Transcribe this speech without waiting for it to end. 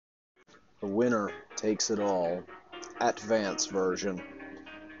The winner takes it all. Advanced version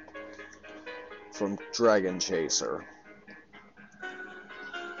from Dragon Chaser.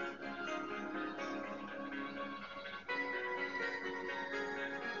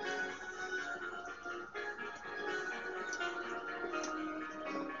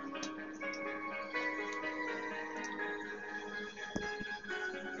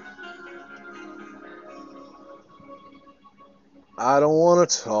 I don't want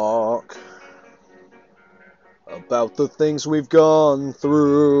to talk about the things we've gone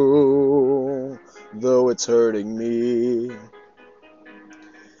through, though it's hurting me.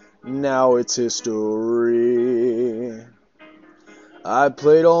 Now it's history. I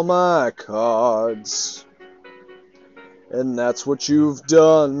played all my cards, and that's what you've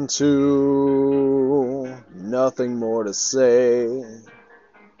done too. Nothing more to say.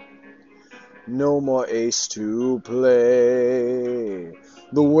 No more ace to play.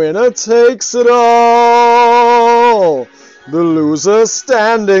 The winner takes it all. The loser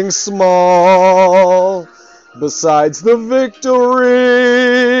standing small. Besides the victory,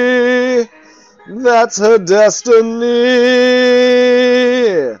 that's her destiny.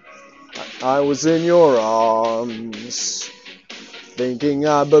 I was in your arms, thinking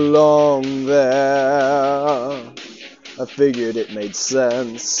I belonged there. I figured it made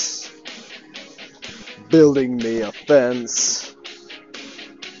sense, building me a fence,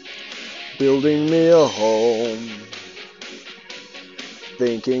 building me a home,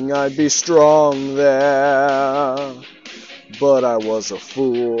 thinking I'd be strong there, but I was a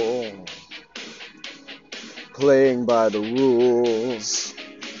fool, playing by the rules.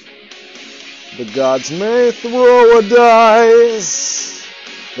 The gods may throw a dice,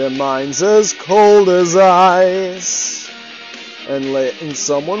 their minds as cold as ice, and letting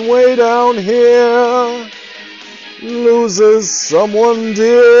someone way down here loses someone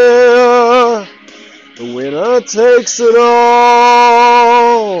dear. The winner takes it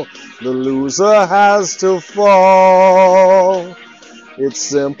all. The loser has to fall. It's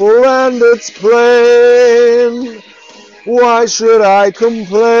simple and it's plain. Why should I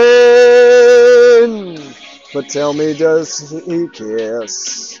complain? But tell me, does he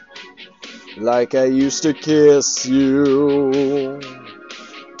kiss like I used to kiss you?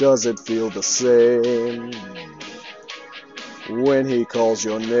 Does it feel the same when he calls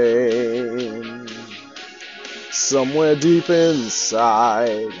your name? Somewhere deep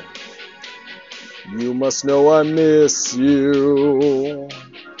inside, you must know I miss you.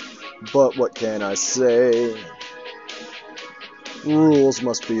 But what can I say? Rules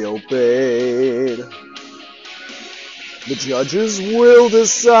must be obeyed. The judges will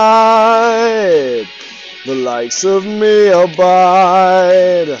decide. The likes of me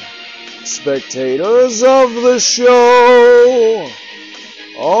abide. Spectators of the show,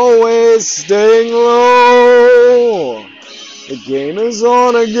 always staying low. The game is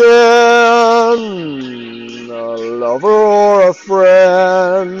on again. A lover or a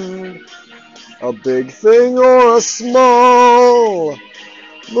friend, a big thing or a small,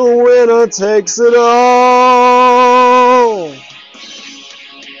 the winner takes it all.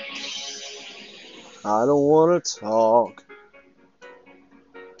 I don't want to talk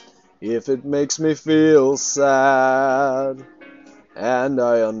if it makes me feel sad, and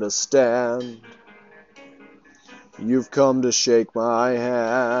I understand. You've come to shake my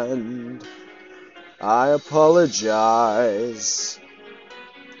hand. I apologize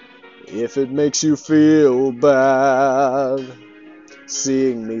if it makes you feel bad,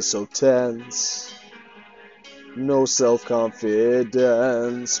 seeing me so tense. No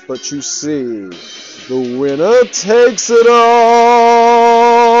self-confidence, but you see, the winner takes it all.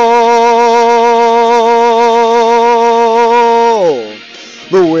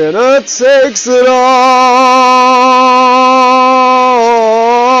 The winner takes it all.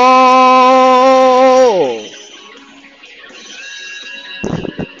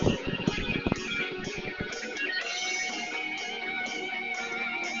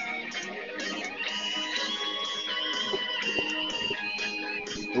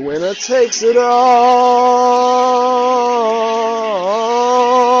 The winner takes it all.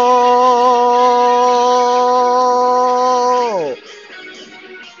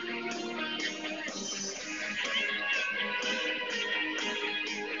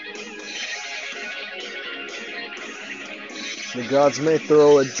 The gods may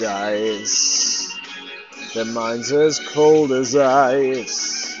throw a dice, their minds as cold as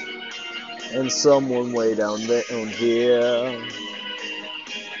ice, and someone way down here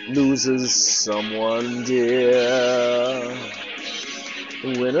loses someone dear.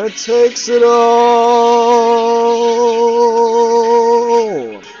 The winner takes it all.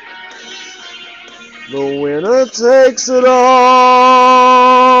 The winner takes it all.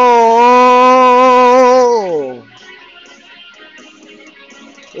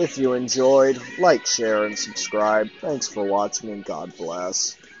 If you enjoyed, like, share, and subscribe. Thanks for watching, and God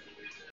bless.